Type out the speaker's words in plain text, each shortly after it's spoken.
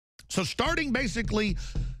So starting basically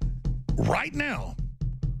right now,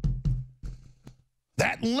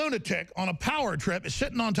 that lunatic on a power trip is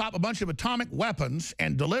sitting on top of a bunch of atomic weapons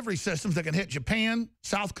and delivery systems that can hit Japan,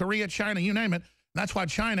 South Korea, China, you name it. And that's why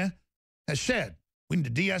China has said, we need to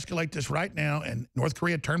de-escalate this right now, and North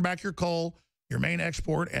Korea, turn back your coal, your main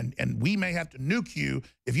export, and we may have to nuke you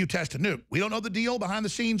if you test a nuke. We don't know the deal behind the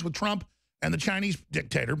scenes with Trump and the Chinese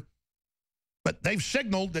dictator, but they've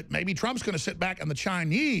signaled that maybe Trump's going to sit back and the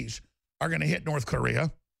Chinese are going to hit North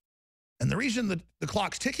Korea. And the reason that the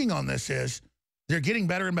clock's ticking on this is they're getting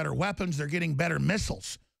better and better weapons. They're getting better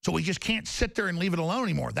missiles. So we just can't sit there and leave it alone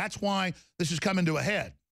anymore. That's why this is coming to a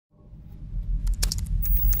head.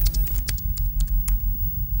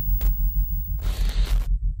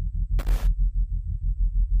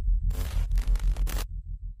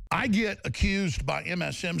 I get accused by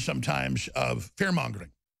MSM sometimes of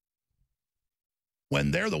fear-mongering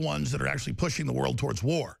when they're the ones that are actually pushing the world towards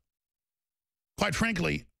war. Quite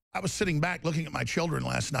frankly, I was sitting back looking at my children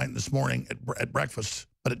last night and this morning at breakfast,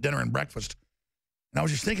 but at dinner and breakfast, and I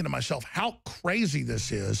was just thinking to myself how crazy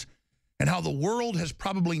this is and how the world has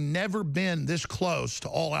probably never been this close to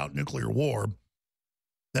all-out nuclear war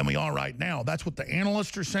than we are right now. That's what the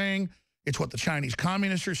analysts are saying. It's what the Chinese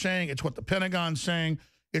communists are saying. It's what the Pentagon's saying.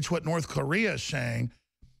 It's what North Korea is saying.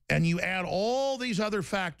 And you add all these other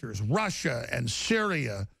factors, Russia and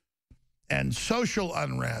Syria and social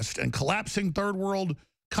unrest and collapsing third world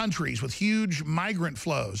countries with huge migrant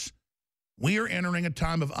flows. We are entering a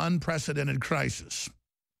time of unprecedented crisis.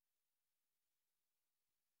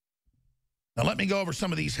 Now, let me go over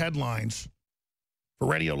some of these headlines for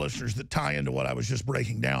radio listeners that tie into what I was just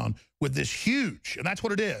breaking down with this huge, and that's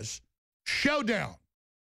what it is, showdown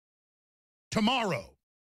tomorrow.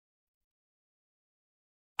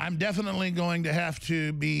 I'm definitely going to have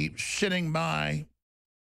to be sitting by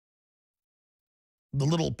the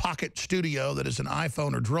little pocket studio that is an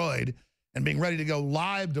iPhone or Droid and being ready to go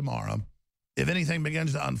live tomorrow if anything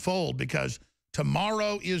begins to unfold, because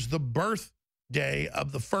tomorrow is the birthday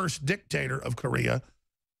of the first dictator of Korea,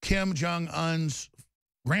 Kim Jong-un's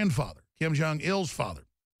grandfather, Kim Jong-il's father.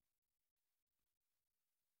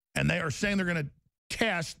 And they are saying they're going to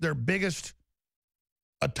test their biggest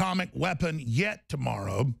atomic weapon yet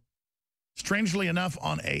tomorrow. Strangely enough,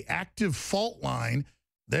 on an active fault line,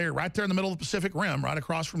 they're right there in the middle of the Pacific Rim, right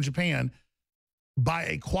across from Japan, by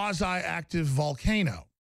a quasi-active volcano.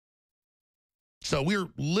 So we're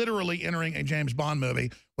literally entering a James Bond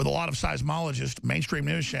movie with a lot of seismologists, mainstream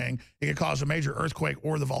news saying it could cause a major earthquake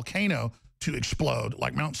or the volcano to explode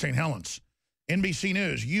like Mount St. Helens. NBC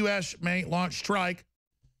News, U.S. may launch strike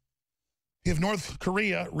if North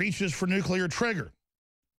Korea reaches for nuclear trigger.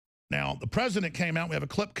 Now, the president came out. We have a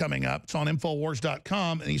clip coming up. It's on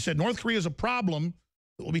Infowars.com. And he said, North Korea is a problem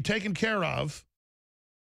that will be taken care of.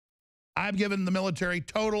 I've given the military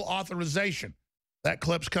total authorization. That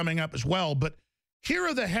clip's coming up as well. But here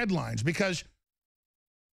are the headlines, because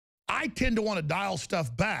I tend to want to dial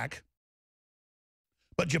stuff back.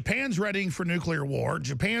 But Japan's readying for nuclear war.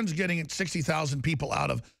 Japan's getting 60,000 people out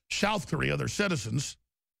of South Korea, their citizens.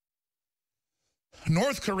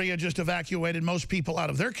 North Korea just evacuated most people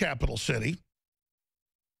out of their capital city.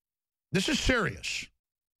 This is serious.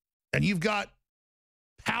 And you've got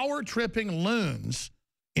power-tripping loons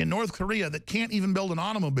in North Korea that can't even build an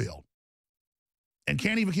automobile and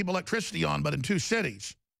can't even keep electricity on but in 2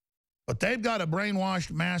 cities. But they've got a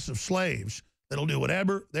brainwashed mass of slaves that'll do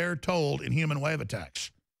whatever they're told in human wave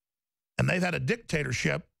attacks. And they've had a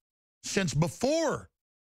dictatorship since before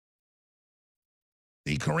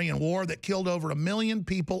the Korean War that killed over 1 million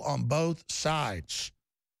people on both sides.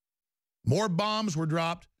 More bombs were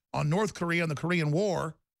dropped on North Korea in the Korean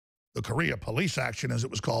War, the Korea Police Action as it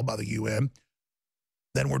was called by the UN,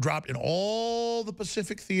 than were dropped in all the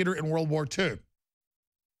Pacific Theater in World War II.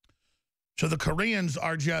 So the Koreans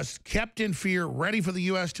are just kept in fear, ready for the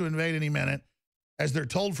U.S. to invade any minute, as they're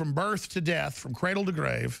told from birth to death, from cradle to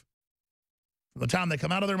grave, from the time they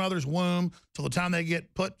come out of their mother's womb till the time they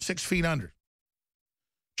get put 6 feet under.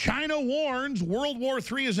 China warns World War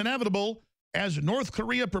III is inevitable as North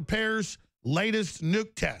Korea prepares latest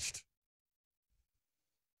nuke test.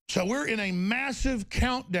 So we're in a massive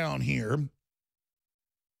countdown here.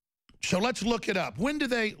 So let's look it up. When do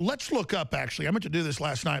they, let's look up actually. I meant to do this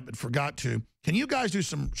last night but forgot to. Can you guys do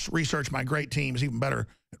some research? My great team is even better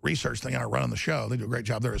at research than I run on the show. They do a great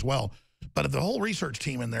job there as well. But if the whole research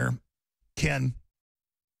team in there can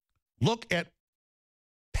look at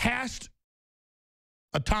past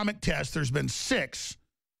atomic tests, there's been 6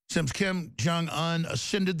 since Kim Jong-un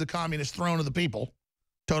ascended the communist throne of the people.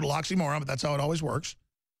 Total oxymoron, but that's how it always works.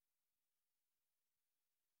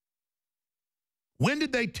 When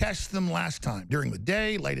did they test them last time? During the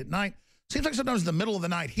day, late at night? Seems like sometimes in the middle of the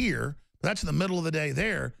night here, but that's in the middle of the day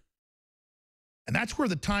there. And that's where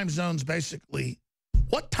the time zones basically,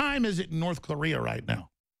 what time is it in North Korea right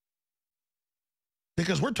now?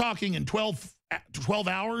 Because we're talking in 12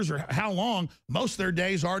 hours or how long, most of their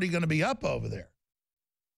days already going to be up over there.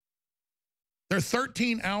 They're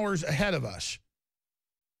 13 hours ahead of us.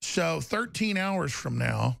 So 13 hours from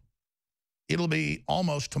now, it'll be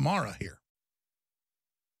almost tomorrow here.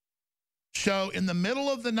 So in the middle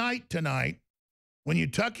of the night tonight, when you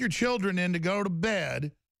tuck your children in to go to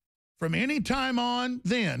bed, from any time on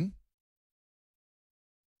then,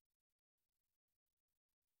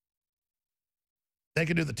 they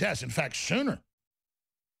could do the test. In fact, sooner.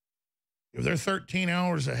 If they're 13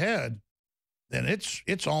 hours ahead, then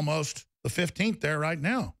it's almost the 15th there right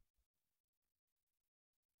now.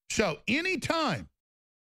 So any time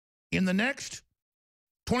in the next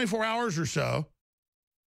 24 hours or so,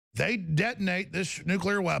 they detonate this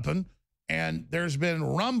nuclear weapon, and there's been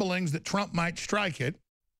rumblings that Trump might strike it.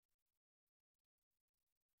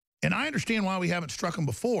 And I understand why we haven't struck them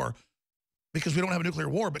before, because we don't have a nuclear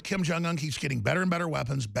war, but Kim Jong-un keeps getting better and better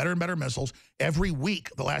weapons, better and better missiles. Every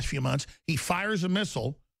week the last few months, he fires a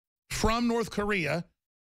missile from North Korea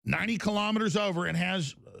 90 kilometers over and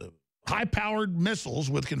has high-powered missiles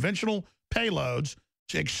with conventional payloads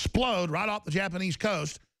to explode right off the Japanese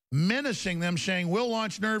coast, menacing them, saying, we'll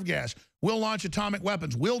launch nerve gas, we'll launch atomic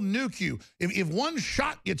weapons, we'll nuke you. If one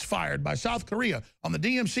shot gets fired by South Korea on the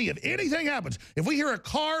DMZ, if anything happens, if we hear a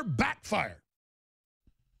car backfire,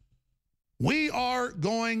 we are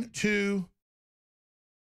going to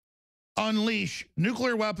unleash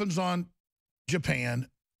nuclear weapons on Japan,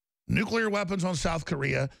 nuclear weapons on South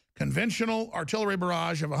Korea, conventional artillery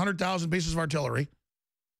barrage of 100,000 pieces of artillery.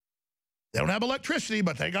 They don't have electricity,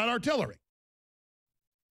 but they got artillery.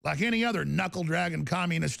 Like any other knuckle-dragging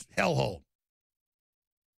communist hellhole.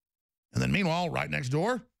 And then meanwhile, right next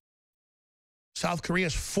door, South Korea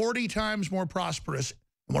is 40 times more prosperous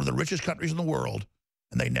and one of the richest countries in the world,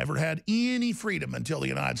 and they never had any freedom until the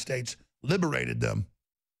United States liberated them.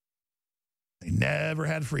 They never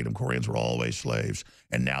had freedom. Koreans were always slaves.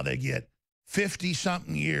 And now they get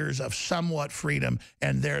 50-something years of somewhat freedom,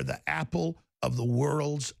 and they're the apple of the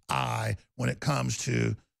world's eye when it comes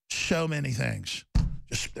to so many things.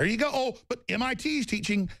 Just there you go. Oh, but MIT's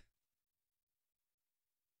teaching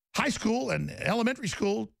high school and elementary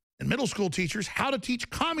school and middle school teachers how to teach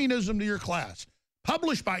communism to your class.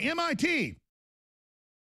 Published by MIT.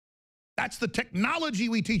 That's the technology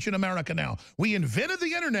we teach in America now. We invented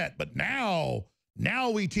the internet, but now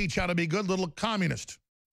we teach how to be good little communists.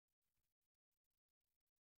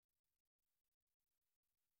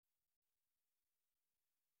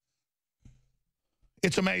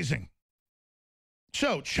 It's amazing.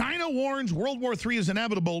 So, China warns World War III is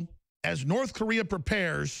inevitable as North Korea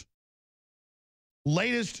prepares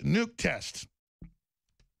latest nuke test.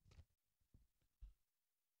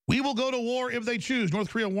 We will go to war if they choose. North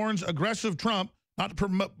Korea warns aggressive Trump not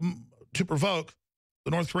to provoke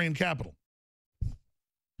the North Korean capital.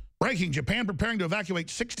 Breaking, Japan preparing to evacuate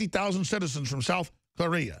 60,000 citizens from South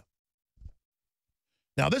Korea.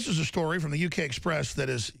 Now, this is a story from the UK Express that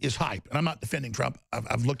is hype, and I'm not defending Trump.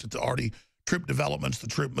 I've looked at the already troop developments, the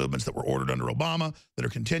troop movements that were ordered under Obama that are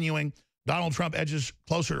continuing. Donald Trump edges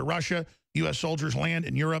closer to Russia. U.S. soldiers land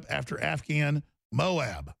in Europe after Afghan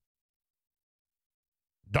Moab.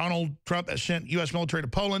 Donald Trump has sent U.S. military to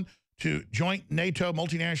Poland to joint NATO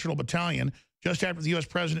multinational battalion just after the U.S.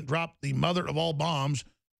 president dropped the mother of all bombs,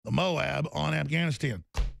 the Moab, on Afghanistan.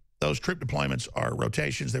 Those troop deployments are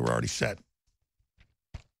rotations. They were already set.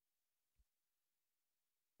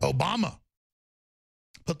 Obama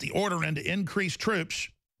put the order in to increase troops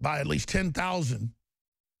by at least 10,000 in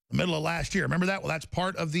the middle of last year. Remember that? Well, that's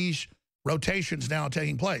part of these rotations now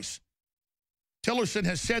taking place. Tillerson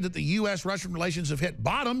has said that the U.S.-Russian relations have hit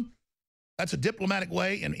bottom. That's a diplomatic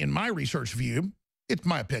way, in my research view, it's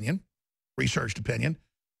my opinion, researched opinion,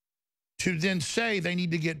 to then say they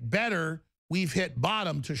need to get better. We've hit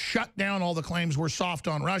bottom, to shut down all the claims we're soft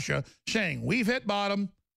on Russia, saying we've hit bottom,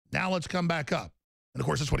 now let's come back up. And, of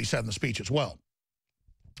course, that's what he said in the speech as well.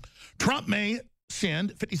 Trump may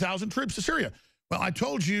send 50,000 troops to Syria. Well, I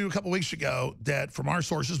told you a couple weeks ago that from our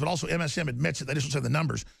sources, but also MSM admits it, they just don't say the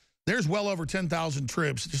numbers, there's well over 10,000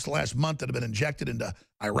 troops just the last month that have been injected into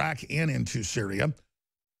Iraq and into Syria.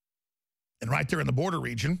 And right there in the border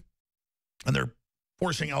region, and they're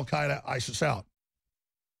forcing al-Qaeda, ISIS out.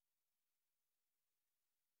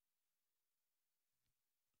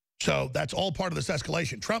 So that's all part of this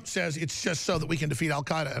escalation. Trump says it's just so that we can defeat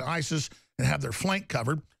al-Qaeda and ISIS and have their flank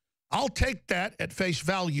covered. I'll take that at face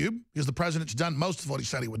value because the president's done most of what he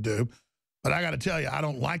said he would do. But I got to tell you, I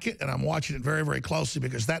don't like it, and I'm watching it very, very closely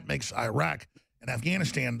because that makes Iraq and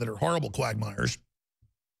Afghanistan, that are horrible quagmires.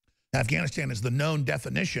 Afghanistan is the known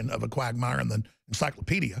definition of a quagmire in the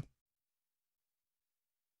encyclopedia.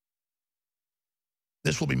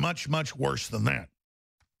 This will be much, much worse than that.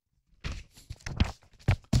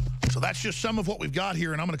 So that's just some of what we've got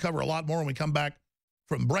here, and I'm going to cover a lot more when we come back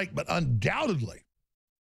from break. But undoubtedly,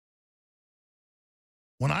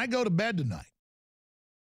 when I go to bed tonight,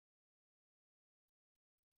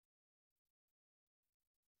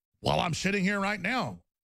 while I'm sitting here right now,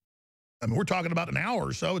 I mean, we're talking about an hour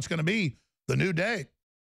or so, it's going to be the new day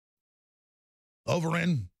over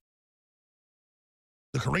in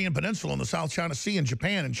the Korean Peninsula and the South China Sea and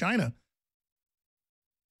Japan and China.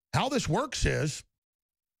 How this works is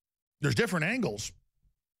there's different angles,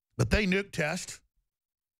 but they nuke test,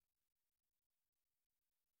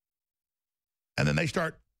 and then they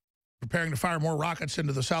start preparing to fire more rockets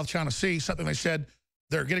into the South China Sea, something they said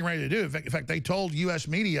they're getting ready to do. In fact, they told U.S.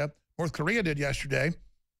 media, North Korea did yesterday,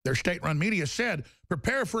 their state-run media said,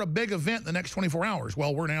 prepare for a big event in the next 24 hours.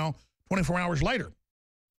 Well, we're now 24 hours later.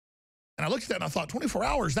 And I looked at that and I thought, 24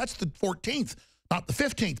 hours, that's the 14th, not the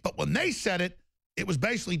 15th. But when they said it, it was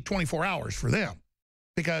basically 24 hours for them.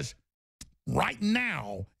 Because right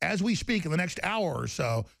now, as we speak in the next hour or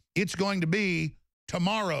so, it's going to be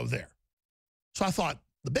tomorrow there. So I thought,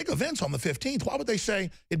 the big event's on the 15th. Why would they say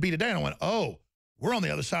it'd be today? And I went, oh, we're on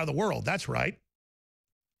the other side of the world. That's right.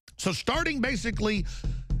 So starting basically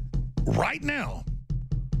right now,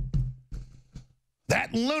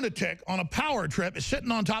 that lunatic on a power trip is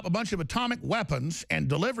sitting on top of a bunch of atomic weapons and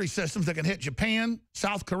delivery systems that can hit Japan,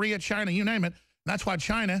 South Korea, China, you name it. And that's why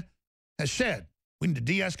China has said, we need to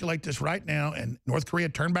de-escalate this right now, and North Korea,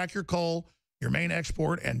 turn back your coal, your main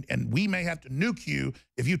export, and we may have to nuke you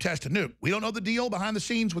if you test a nuke. We don't know the deal behind the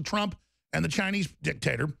scenes with Trump and the Chinese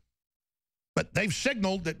dictator, but they've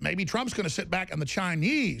signaled that maybe Trump's going to sit back and the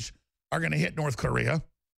Chinese are going to hit North Korea.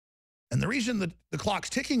 And the reason that the clock's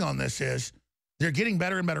ticking on this is they're getting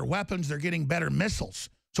better and better weapons. They're getting better missiles.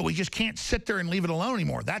 So we just can't sit there and leave it alone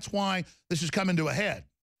anymore. That's why this is coming to a head.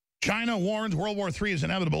 China warns World War III is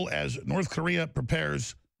inevitable as North Korea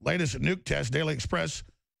prepares latest nuke test. Daily Express,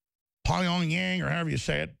 Pyongyang, or however you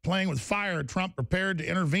say it, playing with fire. Trump prepared to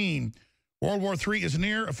intervene. World War III is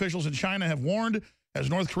near. Officials in China have warned as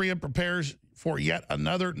North Korea prepares for yet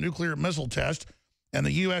another nuclear missile test. And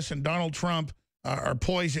the U.S. and Donald Trump are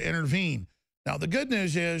poised to intervene. Now, the good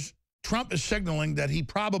news is Trump is signaling that he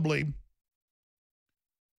probably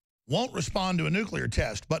won't respond to a nuclear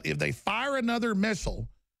test. But if they fire another missile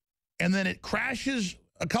and then it crashes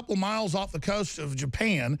a couple miles off the coast of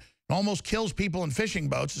Japan and almost kills people in fishing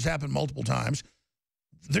boats, has happened multiple times,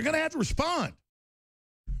 they're going to have to respond.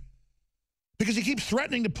 Because he keeps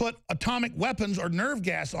threatening to put atomic weapons or nerve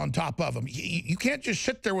gas on top of them. You can't just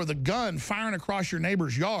sit there with a gun firing across your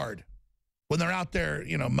neighbor's yard when they're out there,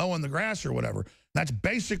 you know, mowing the grass or whatever. That's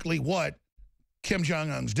basically what Kim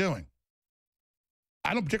Jong-un's doing.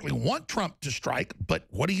 I don't particularly want Trump to strike, but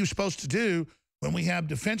what are you supposed to do when we have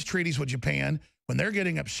defense treaties with Japan, when they're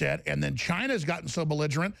getting upset, and then China's gotten so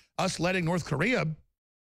belligerent, us letting North Korea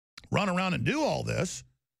run around and do all this,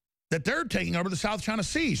 that they're taking over the South China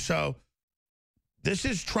Sea. So this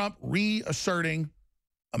is Trump reasserting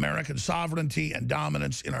American sovereignty and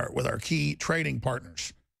dominance in with our key trading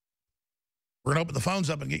partners. We're going to open the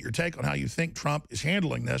phones up and get your take on how you think Trump is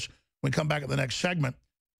handling this when we come back at the next segment.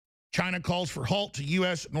 China calls for halt to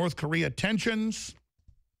U.S.-North Korea tensions.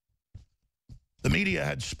 The media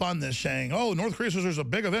had spun this saying, oh, North Korea says there's a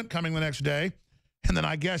big event coming the next day. And then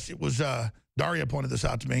I guess it was, Daria pointed this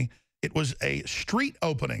out to me, it was a street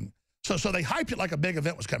opening. So they hyped it like a big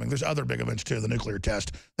event was coming. There's other big events, too, the nuclear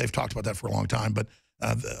test. They've talked about that for a long time. But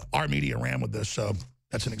our media ran with this, so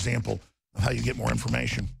that's an example of how you get more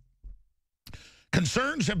information.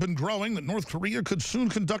 Concerns have been growing that North Korea could soon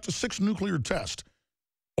conduct a 6th nuclear test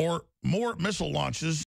or more missile launches